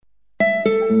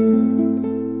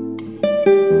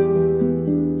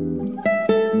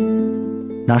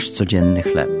Nasz codzienny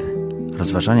chleb.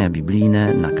 Rozważania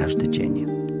biblijne na każdy dzień.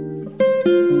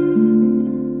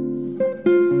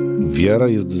 Wiara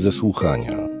jest ze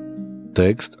słuchania.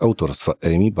 Tekst autorstwa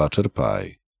Amy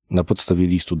Bacher-Pye. Na podstawie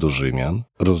listu do Rzymian,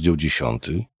 rozdział 10,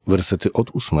 wersety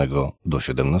od 8 do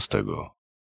 17.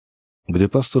 Gdy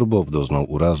pastor Bob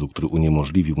doznał urazu, który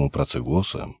uniemożliwił mu pracę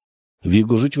głosem, w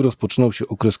jego życiu rozpoczynał się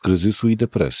okres kryzysu i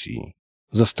depresji.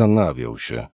 Zastanawiał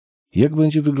się, jak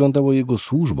będzie wyglądała jego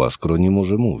służba, skoro nie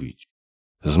może mówić.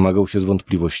 Zmagał się z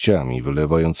wątpliwościami,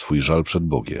 wylewając swój żal przed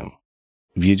Bogiem.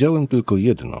 Wiedziałem tylko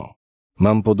jedno.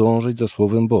 Mam podążać za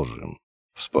Słowem Bożym,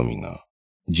 wspomina.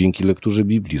 Dzięki lekturze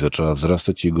Biblii zaczęła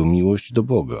wzrastać jego miłość do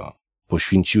Boga.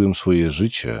 Poświęciłem swoje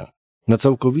życie na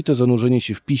całkowite zanurzenie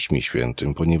się w Piśmie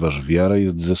Świętym, ponieważ wiara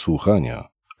jest ze słuchania,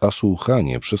 a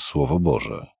słuchanie przez Słowo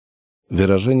Boże.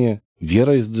 Wyrażenie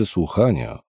wiara jest ze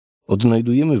słuchania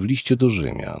odnajdujemy w liście do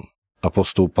Rzymian.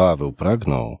 Apostoł Paweł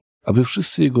pragnął, aby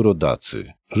wszyscy jego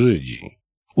rodacy, Żydzi,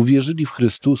 uwierzyli w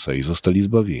Chrystusa i zostali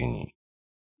zbawieni.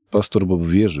 Pastor Bob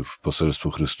wierzy w poselstwo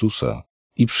Chrystusa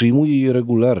i przyjmuje je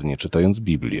regularnie, czytając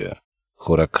Biblię.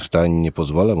 Chora krtań nie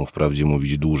pozwala mu wprawdzie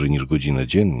mówić dłużej niż godzinę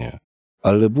dziennie,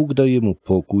 ale Bóg daje mu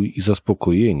pokój i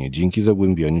zaspokojenie dzięki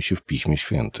zagłębianiu się w Piśmie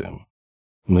Świętym.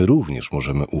 My również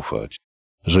możemy ufać,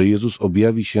 że Jezus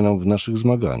objawi się nam w naszych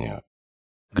zmaganiach.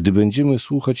 Gdy będziemy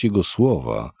słuchać Jego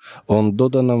słowa, On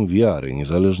doda nam wiary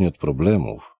niezależnie od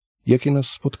problemów, jakie nas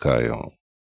spotkają.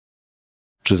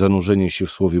 Czy zanurzenie się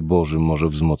w Słowie Bożym może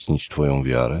wzmocnić Twoją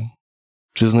wiarę?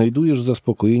 Czy znajdujesz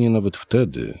zaspokojenie nawet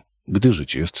wtedy, gdy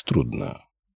życie jest trudne?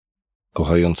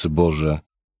 Kochający Boże,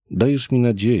 dajesz mi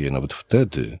nadzieję nawet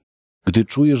wtedy, gdy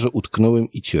czuję, że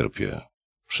utknąłem i cierpię.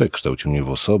 Przekształć mnie w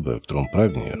osobę, którą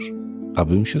pragniesz,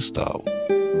 abym się stał.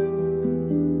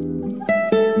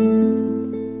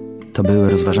 To były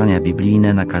rozważania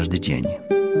biblijne na każdy dzień.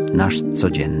 Nasz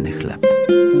codzienny chleb.